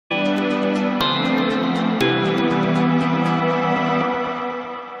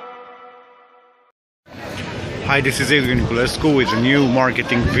Hi, this is Adrian Niculescu with a new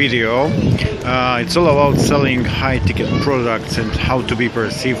marketing video. It's all about selling high-ticket products and how to be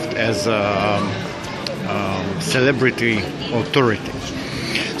perceived as a celebrity authority.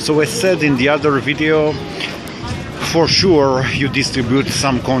 So as said in the other video, for sure you distribute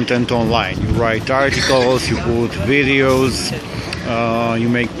some content online. You write articles, you put videos, you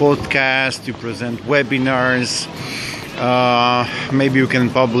make podcasts, you present webinars, maybe you can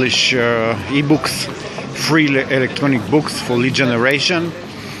publish ebooks, free electronic books for lead generation.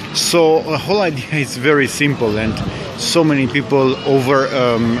 So the whole idea is very simple, and so many people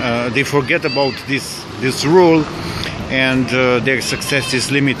they forget about this rule, and their success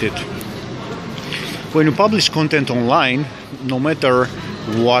is limited. When you publish content online, no matter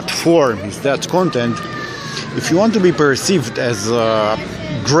what form is that content, if you want to be perceived as a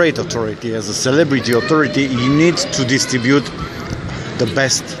great authority, as a celebrity authority, you need to distribute the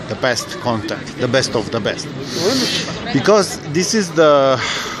best content, the best of the best, because this is the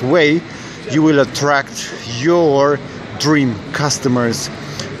way you will attract your dream customers,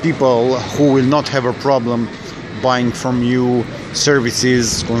 people who will not have a problem buying from you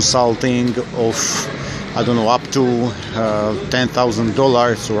services, consulting of, I don't know, up to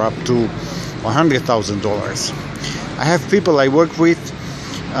 $10,000 or up to $100,000. I have people I work with,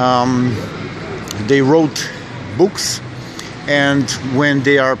 they wrote books, and when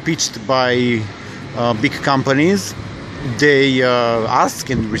they are pitched by big companies, they ask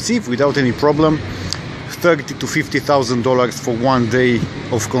and receive without any problem $30,000 to $50,000 for 1 day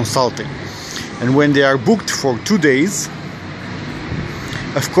of consulting. And when they are booked for 2 days,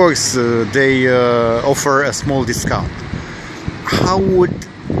 of course they offer a small discount. How would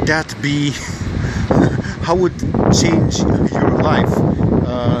that be? How would change your life?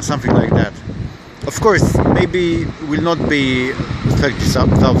 Something like that. Of course, maybe will not be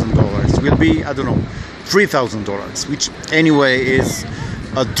 $30,000. Will be, I don't know, $3,000, which anyway is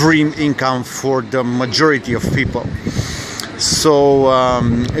a dream income for the majority of people. So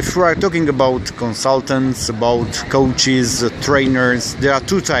if we are talking about consultants, about coaches, trainers, there are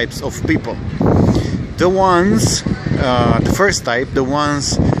two types of people. The ones, the first type, the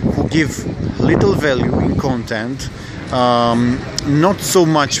ones who give little value in content, not so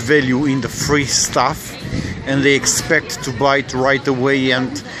much value in the free stuff, and they expect to buy it right away,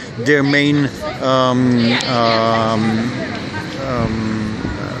 and their main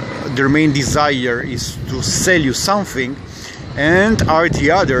desire is to sell you something. And are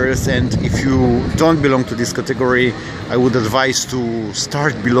the others, and if you don't belong to this category, I would advise to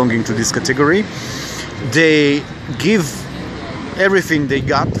start belonging to this category. They give everything they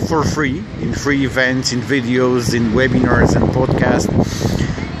got for free, in free events, in videos, in webinars and podcasts,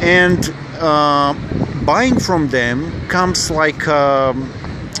 and buying from them comes like a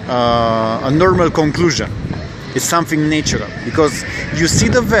normal conclusion. It's something natural, because you see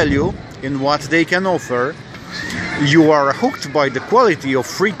the value in what they can offer. You are hooked by the quality of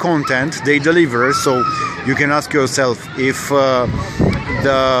free content they deliver, so you can ask yourself, if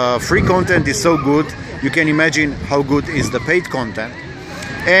the free content is so good, you can imagine how good is the paid content.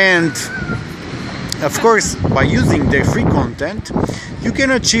 And of course, by using the free content, you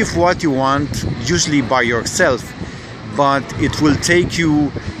can achieve what you want, usually by yourself, but it will take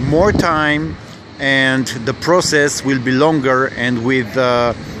you more time, and the process will be longer, and with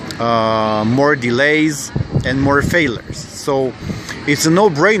more delays and more failures. So it's a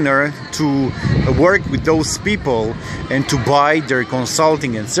no-brainer to work with those people and to buy their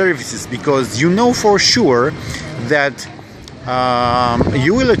consulting and services, because you know for sure that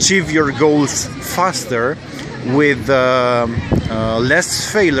you will achieve your goals faster with less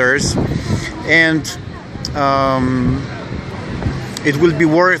failures, and it will be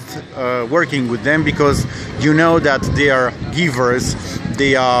worth working with them, because you know that they are givers,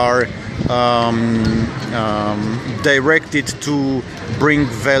 they are directed to bring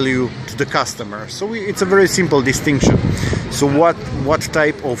value to the customer. So it's a very simple distinction. So what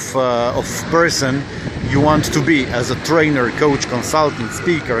type of person you want to be as a trainer, coach, consultant,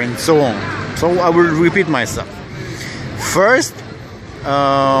 speaker, and so on. So I will repeat myself. First,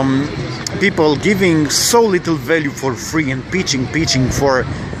 people giving so little value for free and pitching for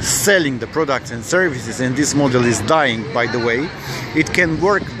selling the products and services, and this model is dying, by the way. It can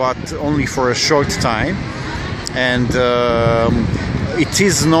work, but only for a short time, and it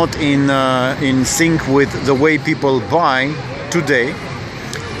is not in sync with the way people buy today.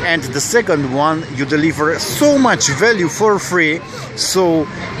 And the second one, you deliver so much value for free, so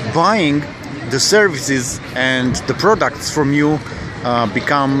buying the services and the products from you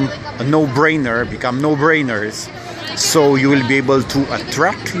become no-brainers. So you will be able to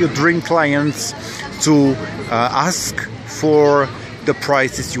attract your dream clients, to ask for the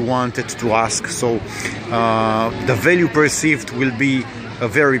prices you wanted to ask. So the value perceived will be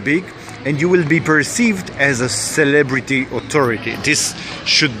very big, and you will be perceived as a celebrity authority. This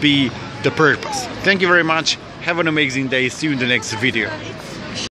should be the purpose. Thank you very much. Have an amazing day. See you in the next video.